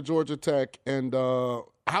going to Georgia Tech, and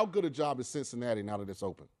how good a job is Cincinnati now that it's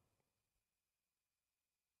open?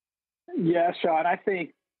 Yeah, Sean, I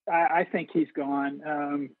think he's gone.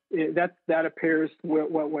 That appears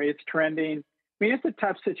what way it's trending. I mean, it's a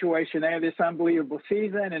tough situation. They have this unbelievable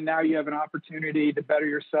season, and now you have an opportunity to better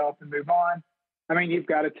yourself and move on. I mean, you've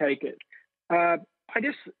got to take it. I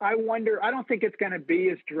wonder, I don't think it's going to be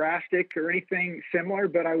as drastic or anything similar,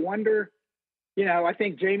 but I wonder, I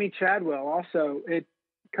think Jamie Chadwell also at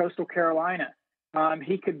Coastal Carolina,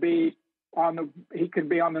 he could be on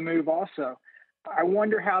the move also. I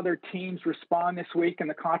wonder how their teams respond this week in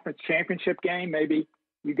the conference championship game. Maybe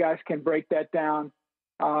you guys can break that down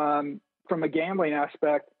from a gambling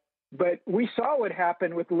aspect. But we saw what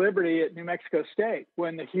happened with Liberty at New Mexico State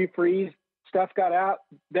when the Hugh Freeze stuff got out.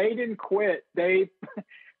 They didn't quit. They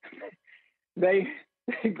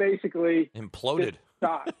basically imploded.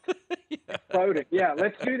 Stopped. Imploded. Yeah,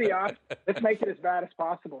 let's do the opposite. Let's make it as bad as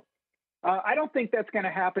possible. I don't think that's going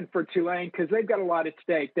to happen for Tulane because they've got a lot at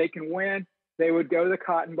stake. They can win. They would go to the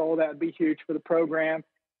Cotton Bowl. That would be huge for the program.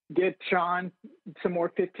 Get Sean some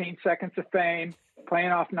more 15 seconds of fame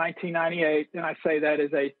playing off 1998. And I say that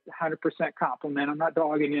as a 100% compliment. I'm not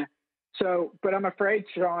dogging you. So, but I'm afraid,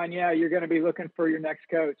 Sean, you're going to be looking for your next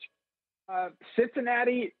coach.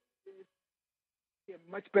 Cincinnati,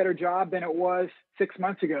 a much better job than it was 6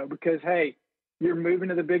 months ago because, hey, you're moving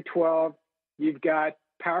to the Big 12. You've got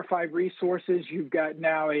Power 5 resources. You've got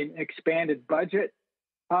now an expanded budget.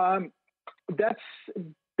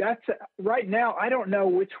 That's right now. I don't know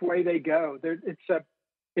which way they go.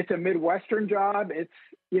 It's a Midwestern job.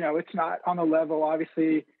 It's not on the level,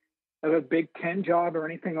 obviously, of a Big Ten job or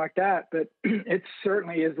anything like that, but it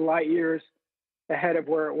certainly is light years ahead of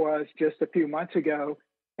where it was just a few months ago.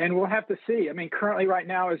 And we'll have to see. I mean, currently right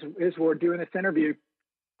now, as we're doing this interview,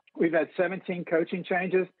 we've had 17 coaching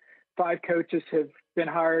changes. 5 coaches have been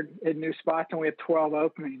hired in new spots, and we have 12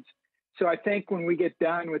 openings. So I think when we get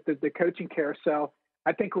done with the coaching carousel,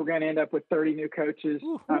 I think we're going to end up with 30 new coaches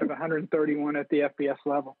out of 131 at the FBS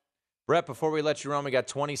level. Brett, before we let you run, we got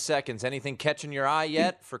 20 seconds. Anything catching your eye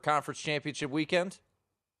yet for Conference Championship weekend?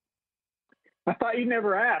 I thought you'd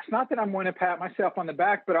never ask. Not that I'm going to pat myself on the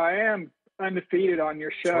back, but I am undefeated on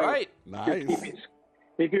your show. That's right. Nice.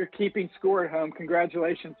 If you're keeping score at home,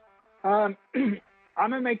 congratulations. I'm going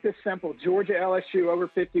to make this simple. Georgia LSU over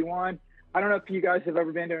 51. I don't know if you guys have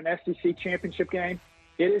ever been to an SEC championship game.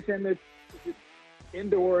 It is in the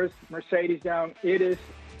indoors, Mercedes Dome. It is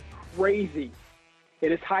crazy.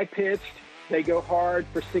 It is high-pitched. They go hard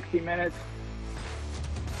for 60 minutes.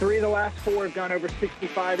 3 of the last 4 have gone over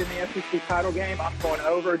 65 in the SEC title game. I'm going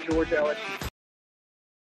over Georgia LSU.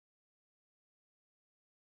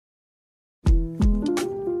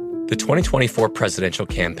 The 2024 presidential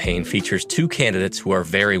campaign features 2 candidates who are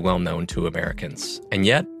very well known to Americans. And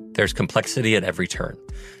yet, there's complexity at every turn.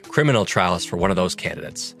 Criminal trials for one of those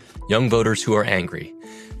candidates. Young voters who are angry.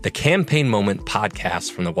 The Campaign Moment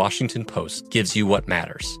podcast from the Washington Post gives you what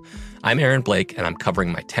matters. I'm Aaron Blake, and I'm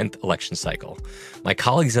covering my 10th election cycle. My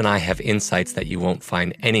colleagues and I have insights that you won't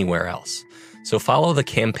find anywhere else. So follow the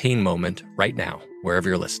Campaign Moment right now, wherever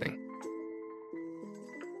you're listening.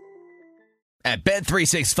 At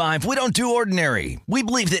Bet365, we don't do ordinary. We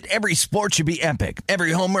believe that every sport should be epic.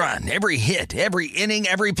 Every home run, every hit, every inning,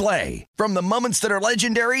 every play. From the moments that are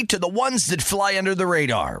legendary to the ones that fly under the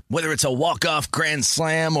radar. Whether it's a walk-off grand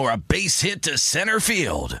slam or a base hit to center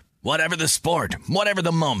field. Whatever the sport, whatever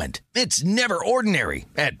the moment. It's never ordinary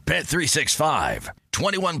at Bet365.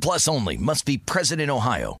 21 plus only. Must be present in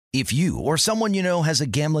Ohio. If you or someone you know has a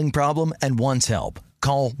gambling problem and wants help,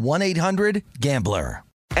 call 1-800-GAMBLER.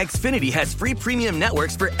 Xfinity has free premium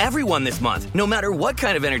networks for everyone this month, no matter what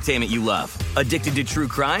kind of entertainment you love. Addicted to true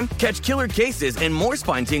crime? Catch killer cases and more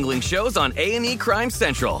spine-tingling shows on A&E Crime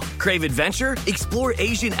Central. Crave adventure? Explore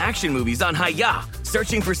Asian action movies on Hi-YAH.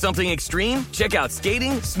 Searching for something extreme? Check out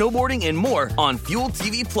skating, snowboarding, and more on Fuel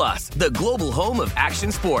TV Plus, the global home of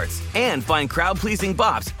action sports. And find crowd-pleasing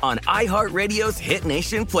bops on iHeartRadio's Hit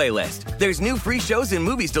Nation playlist. There's new free shows and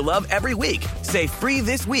movies to love every week. Say free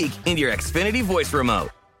this week in your Xfinity voice remote.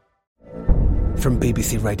 From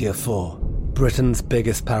BBC Radio 4, Britain's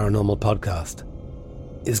biggest paranormal podcast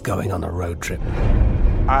is going on a road trip.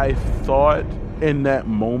 I thought in that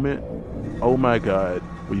moment, oh my God,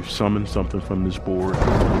 we've summoned something from this board.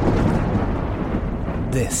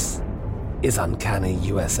 This is Uncanny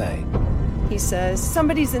USA. He says,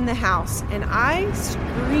 somebody's in the house, and I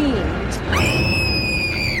screamed.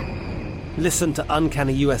 Listen to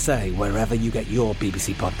Uncanny USA wherever you get your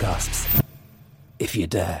BBC podcasts, if you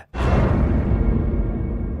dare.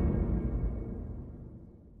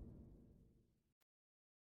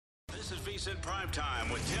 This is VSiN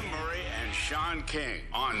Primetime with Tim Murray and Sean King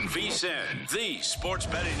on VSiN, the sports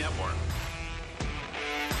betting network.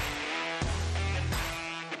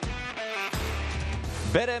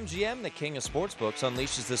 BetMGM, the king of sportsbooks,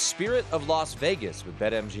 unleashes the spirit of Las Vegas with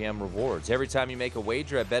BetMGM rewards. Every time you make a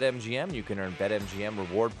wager at BetMGM, you can earn BetMGM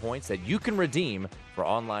reward points that you can redeem for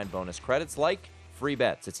online bonus credits like free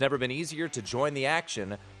bets. It's never been easier to join the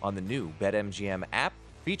action on the new BetMGM app,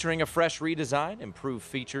 featuring a fresh redesign, improved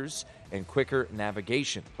features, and quicker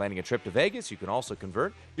navigation. Planning a trip to Vegas, you can also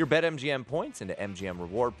convert your BetMGM points into MGM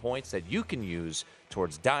reward points that you can use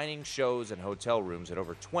towards dining, shows, and hotel rooms at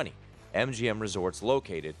over 20 MGM resorts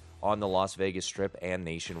located on the Las Vegas Strip and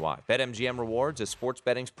nationwide. BetMGM Rewards is sports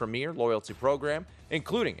betting's premier loyalty program,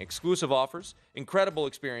 including exclusive offers, incredible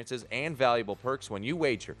experiences, and valuable perks when you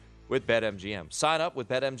wager with BetMGM. Sign up with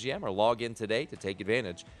BetMGM or log in today to take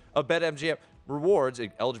advantage of BetMGM Rewards.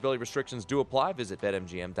 Eligibility restrictions do apply. Visit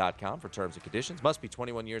BetMGM.com for terms and conditions. Must be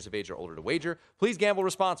 21 years of age or older to wager. Please gamble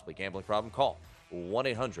responsibly. Gambling problem? Call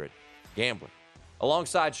 1-800-GAMBLER.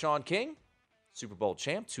 Alongside Sean King, Super Bowl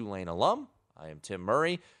champ, Tulane alum, I am Tim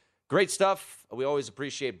Murray. Great stuff. We always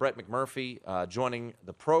appreciate Brett McMurphy joining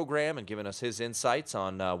the program and giving us his insights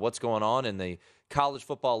on what's going on in the college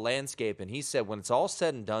football landscape. And he said when it's all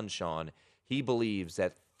said and done, Sean, he believes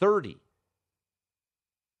that 30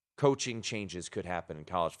 coaching changes could happen in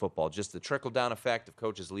college football. Just the trickle-down effect of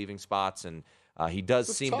coaches leaving spots. And he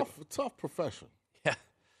does seem tough profession. Yeah.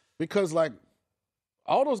 Because, like,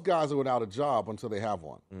 all those guys are without a job until they have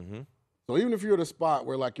one. Mm-hmm. So even if you're at a spot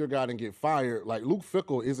where, like, your guy didn't get fired, like, Luke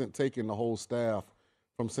Fickell isn't taking the whole staff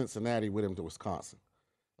from Cincinnati with him to Wisconsin.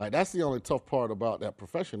 Like, that's the only tough part about that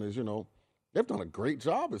profession is, you know, they've done a great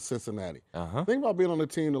job at Cincinnati. Think about being on the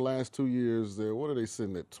team the last 2 years. What are they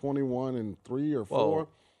sitting at, 21-3 or 4? Well,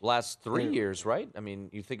 last 3 years, right? I mean,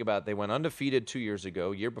 you think about they went undefeated 2 years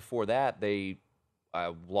ago. Year before that, they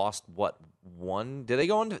lost, one? Did they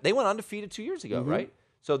go they went undefeated 2 years ago, right?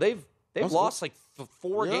 So they've lost like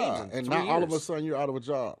 4 games in 3 and now years. all of a sudden you're out of a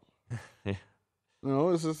job. You know,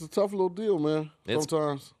 it's a tough little deal, man.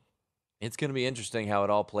 Sometimes it's going to be interesting how it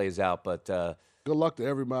all plays out. But good luck to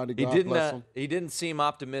everybody. God bless them. He didn't seem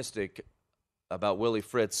optimistic about Willie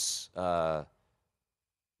Fritz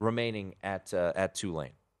remaining at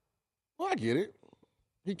Tulane. Well, I get it.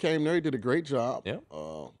 He came there. He did a great job. Yeah.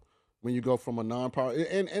 When you go from a non-power,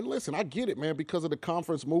 and listen, I get it, man, because of the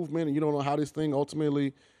conference movement, and you don't know how this thing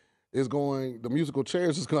ultimately is going. The musical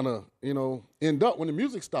chairs is gonna, end up when the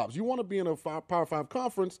music stops. You want to be in a Power 5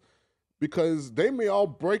 conference because they may all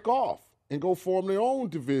break off and go form their own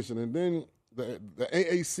division, and then the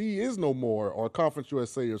AAC is no more, or Conference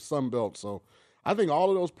USA or Sun Belt. So I think all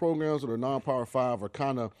of those programs that are non-Power 5 are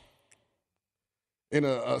kind of in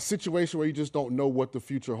a situation where you just don't know what the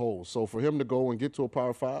future holds. So for him to go and get to a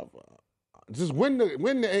Power 5, just win the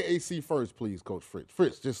AAC first, please, Coach Fritz.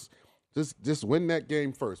 Fritz, just win that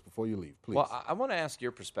game first before you leave, please. Well, I want to ask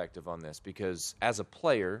your perspective on this because as a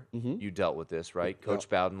player, you dealt with this, right? Coach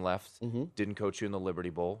Bowden left, didn't coach you in the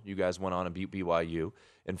Liberty Bowl. You guys went on and beat BYU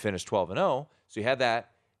and finished 12-0. So you had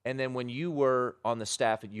that. And then when you were on the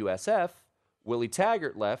staff at USF, Willie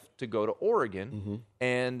Taggart left to go to Oregon.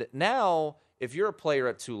 And now if you're a player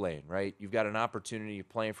at Tulane, right, you've got an opportunity, you're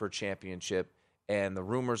playing for a championship, and the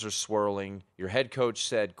rumors are swirling. Your head coach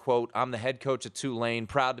said, quote, "I'm the head coach at Tulane,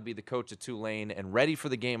 proud to be the coach at Tulane, and ready for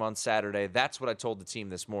the game on Saturday. That's what I told the team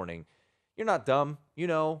this morning." You're not dumb. You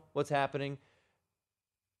know what's happening.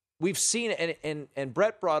 We've seen it, and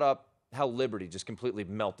Brett brought up how Liberty just completely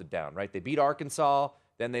melted down, right? They beat Arkansas,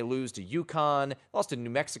 then they lose to UConn, lost to New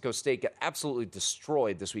Mexico State, got absolutely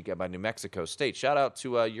destroyed this weekend by New Mexico State. Shout out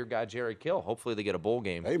to your guy, Jerry Kill. Hopefully they get a bowl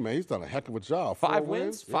game. Hey, man, he's done a heck of a job. 5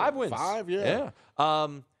 wins? 5 wins. 5, yeah.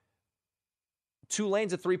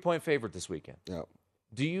 Tulane's a 3-point favorite this weekend. Yeah.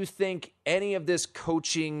 Do you think any of this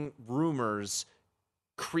coaching rumors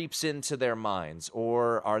creeps into their minds,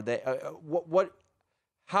 or are they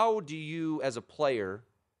how do you, as a player,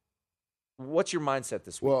 what's your mindset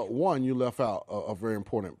this week? Well, one, you left out a very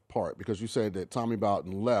important part because you said that Tommy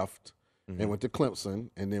Bowden left and went to Clemson,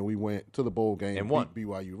 and then we went to the bowl game and won. beat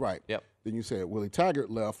BYU. Right. Yep. Then you said Willie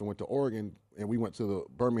Taggart left and went to Oregon, and we went to the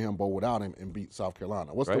Birmingham Bowl without him and beat South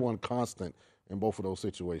Carolina. What's the one constant in both of those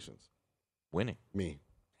situations? Winning. Me.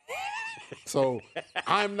 So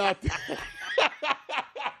I'm not.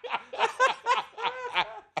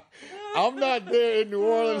 I'm not there in New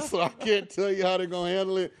Orleans, so I can't tell you how they're gonna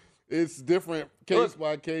handle it. It's different case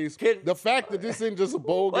by case. The fact that this isn't just a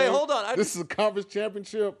bowl game. Wait, hold on. This is a conference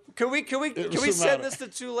championship. Can we send this to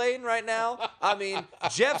Tulane right now? I mean,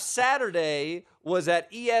 Jeff Saturday was at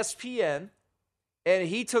ESPN, and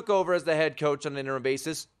he took over as the head coach on an interim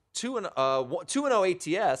basis.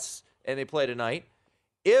 2-0 ATS, and they play tonight.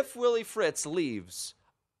 If Willie Fritz leaves,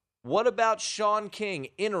 what about Sean King,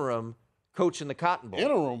 interim coach in the Cotton Bowl?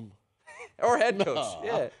 Interim? Or head coach,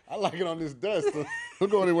 yeah. I like it on this desk. We'll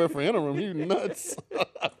go anywhere for interim. You nuts.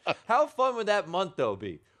 How fun would that month, though,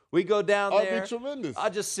 be? We go down there. It'd be tremendous. I'll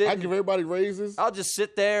just sit. I give everybody raises. I'll just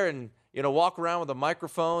sit there and walk around with a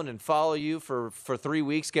microphone and follow you for 3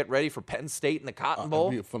 weeks. Get ready for Penn State in the Cotton Bowl.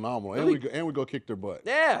 It'd be phenomenal, and we go kick their butt.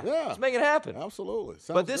 Yeah, let's make it happen. Absolutely.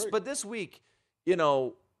 But this week,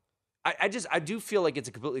 I do feel like it's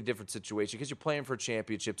a completely different situation because you're playing for a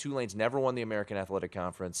championship. Tulane's never won the American Athletic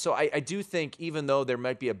Conference. So I do think even though there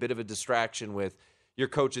might be a bit of a distraction with your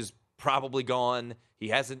coach is probably gone, he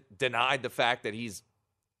hasn't denied the fact that he's,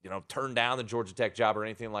 turned down the Georgia Tech job or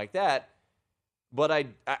anything like that. But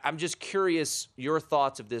I'm just curious your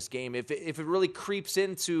thoughts of this game. If it really creeps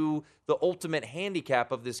into the ultimate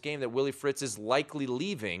handicap of this game that Willie Fritz is likely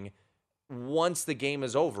leaving once the game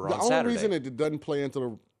is over on Saturday. The only reason it doesn't play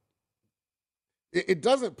into it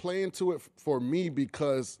doesn't play into it for me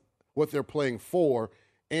because what they're playing for,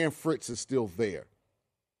 and Fritz is still there.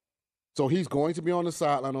 So he's going to be on the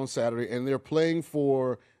sideline on Saturday, and they're playing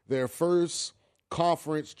for their first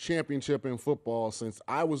conference championship in football since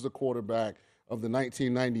I was the quarterback of the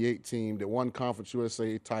 1998 team that won Conference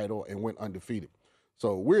USA title and went undefeated.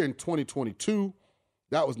 So we're in 2022.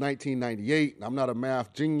 That was 1998. I'm not a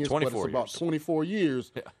math genius, but it's about 24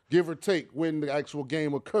 years, give or take, when the actual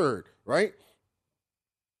game occurred, right?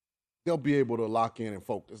 They'll be able to lock in and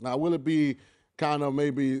focus. Now, will it be kind of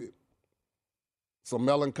maybe some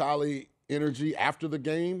melancholy energy after the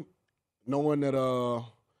game, knowing that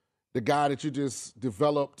the guy that you just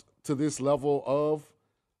developed to this level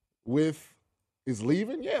with is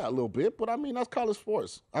leaving? Yeah, a little bit. But, I mean, that's college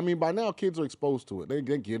sports. I mean, by now, kids are exposed to it. They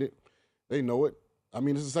get it. They know it. I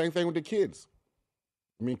mean, it's the same thing with the kids.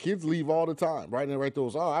 I mean, kids leave all the time, right? And they write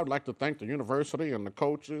those, I'd like to thank the university and the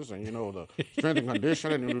coaches and, the strength and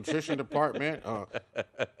conditioning and the nutrition department. Come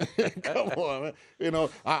on, man.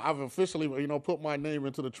 I've officially, put my name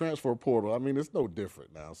into the transfer portal. I mean, it's no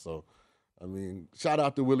different now. So, I mean, shout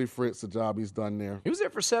out to Willie Fritz, the job he's done there. He was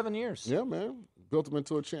there for 7 years. Yeah, man. Built him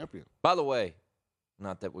into a champion. By the way,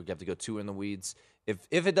 not that we have to go too in the weeds. If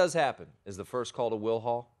it does happen, is the first call to Will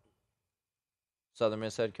Hall Southern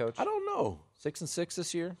Miss head coach? I don't know. 6-6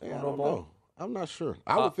 this year? Yeah, I don't know. I'm not sure.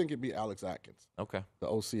 I would think it'd be Alex Atkins. Okay. The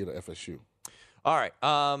OC of the FSU. All right.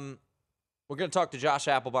 We're going to talk to Josh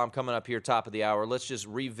Applebaum coming up here, top of the hour. Let's just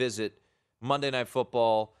revisit Monday Night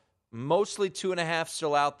Football. Mostly 2.5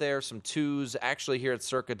 still out there. Some 2s. Actually here at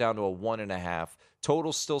Circa down to a 1.5.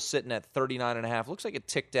 Total still sitting at 39.5. Looks like it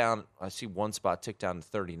ticked down. I see one spot ticked down to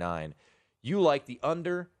 39. You like the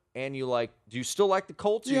under? And do you still like the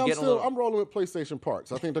Colts? Yeah, I'm rolling with PlayStation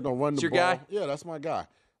Parks. I think they're going to run the ball. Your guy? Yeah, that's my guy.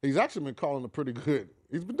 He's actually been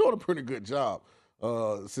he's been doing a pretty good job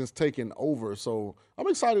since taking over. So I'm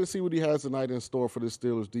excited to see what he has tonight in store for this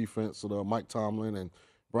Steelers defense with Mike Tomlin and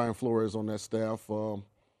Brian Flores on that staff.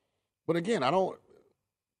 But again, I don't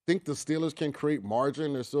think the Steelers can create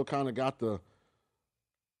margin. They're still kind of got the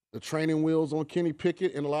training wheels on Kenny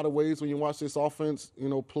Pickett in a lot of ways when you watch this offense,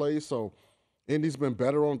 play. So Indy's been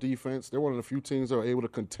better on defense. They're one of the few teams that are able to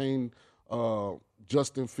contain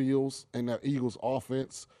Justin Fields and that Eagles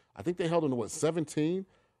offense. I think they held them to, 17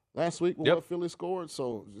 last week with what Philly scored?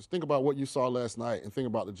 So just think about what you saw last night and think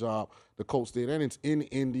about the job the Colts did. And it's in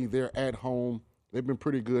Indy. They're at home. They've been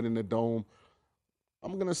pretty good in the Dome.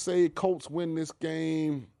 I'm going to say Colts win this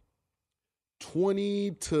game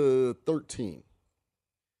 20-13.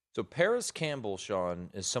 So Paris Campbell, Sean,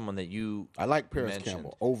 is someone that I like Paris mentioned.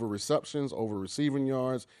 Campbell over receptions, over receiving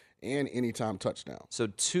yards, and anytime touchdown. So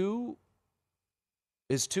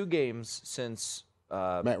his 2 games since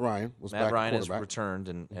Matt Ryan has returned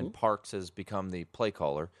and Parks has become the play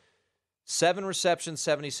caller. 7 receptions,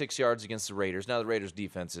 76 yards against the Raiders. Now the Raiders'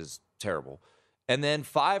 defense is terrible. And then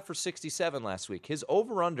 5 for 67 last week. His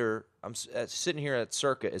over-under, I'm sitting here at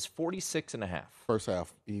Circa, is 46.5. First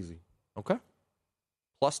half, easy. Okay.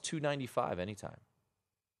 Plus 295 anytime.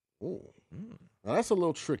 Ooh. Now that's a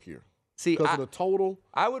little trickier. See, because of the total.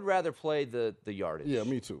 I would rather play the yardage. Yeah,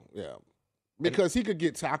 me too. Yeah. Because he could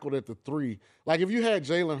get tackled at the 3. Like, if you had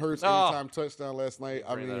Jalen Hurts anytime touchdown last night,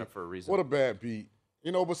 I mean, that up for a reason. What a bad beat.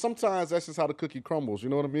 You know, but sometimes that's just how the cookie crumbles. You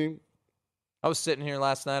know what I mean? I was sitting here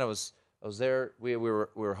last night. I was there. We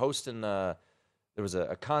were hosting. There was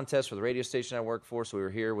a contest for the radio station I work for, so we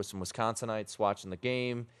were here with some Wisconsinites watching the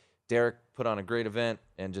game. Derek put on a great event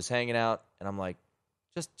and just hanging out. And I'm like,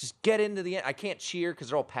 just get into the end. I can't cheer because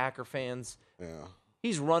they're all Packer fans. Yeah.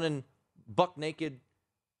 He's running buck naked.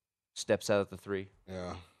 Steps out of the 3.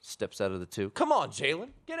 Yeah. Steps out of the 2. Come on, Jalen.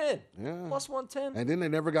 Get in. Yeah. Plus 110. And then they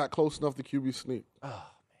never got close enough to QB sneak. Oh,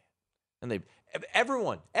 man. And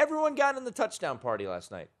everyone got in the touchdown party last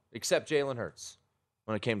night, except Jalen Hurts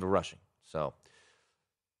when it came to rushing. So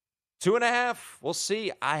 2.5. We'll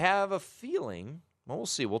see. I have a feeling. Well, we'll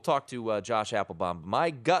see. We'll talk to Josh Applebaum.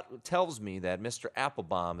 My gut tells me that Mr.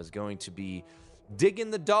 Applebaum is going to be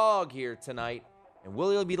digging the dog here tonight. And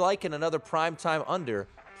will he be liking another primetime under?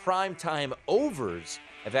 Primetime overs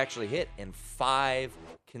have actually hit in 5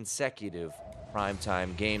 consecutive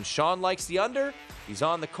primetime games. Sean likes the under. He's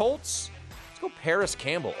on the Colts. Let's go Paris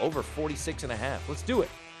Campbell over 46.5. Let's do it.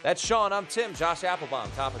 That's Sean. I'm Tim. Josh Applebaum,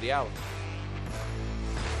 top of the hour.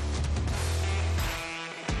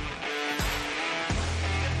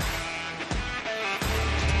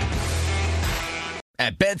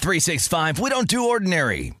 At Bet365, we don't do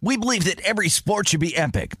ordinary. We believe that every sport should be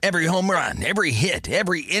epic. Every home run, every hit,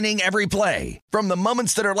 every inning, every play. From the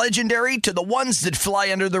moments that are legendary to the ones that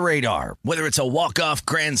fly under the radar. Whether it's a walk-off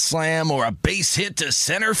grand slam or a base hit to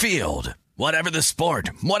center field. Whatever the sport,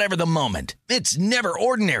 whatever the moment. It's never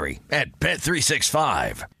ordinary at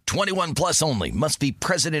Bet365. 21 plus only. Must be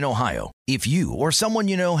present in Ohio. If you or someone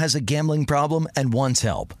you know has a gambling problem and wants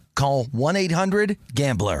help, call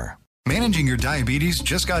 1-800-GAMBLER. Managing your diabetes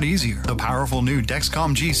just got easier. The powerful new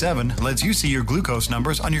Dexcom G7 lets you see your glucose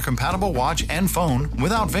numbers on your compatible watch and phone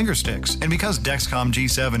without finger sticks. And because Dexcom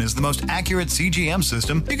G7 is the most accurate CGM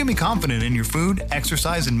system, you can be confident in your food,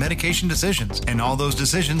 exercise, and medication decisions. And all those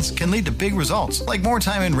decisions can lead to big results, like more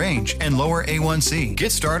time in range and lower A1C.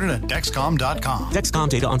 Get started at Dexcom.com. Dexcom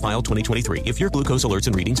data on file 2023. If your glucose alerts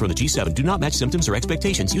and readings from the G7 do not match symptoms or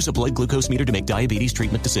expectations, use a blood glucose meter to make diabetes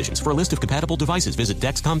treatment decisions. For a list of compatible devices, visit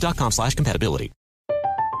Dexcom.com/compatibility.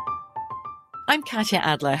 I'm Katya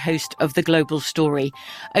Adler, host of The Global Story.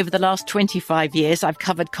 Over the last 25 years, I've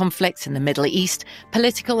covered conflicts in the Middle East,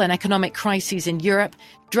 political and economic crises in Europe,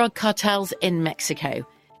 drug cartels in Mexico.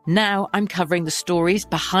 Now I'm covering the stories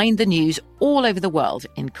behind the news all over the world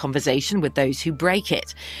in conversation with those who break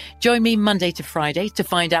it. Join me Monday to Friday to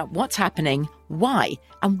find out what's happening, why,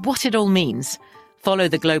 and what it all means. Follow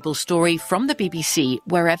The Global Story from the BBC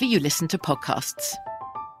wherever you listen to podcasts.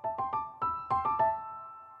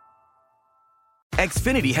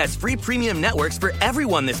 Xfinity has free premium networks for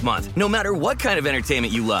everyone this month, no matter what kind of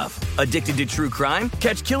entertainment you love. Addicted to true crime?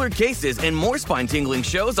 Catch killer cases and more spine-tingling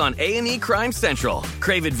shows on A&E Crime Central.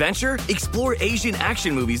 Crave adventure? Explore Asian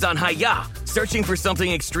action movies on Hi-YAH. Searching for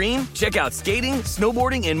something extreme? Check out skating,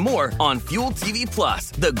 snowboarding, and more on Fuel TV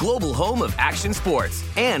Plus, the global home of action sports.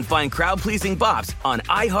 And find crowd-pleasing bops on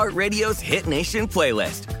iHeartRadio's Hit Nation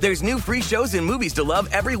playlist. There's new free shows and movies to love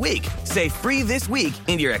every week. Say free this week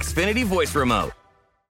in your Xfinity voice remote.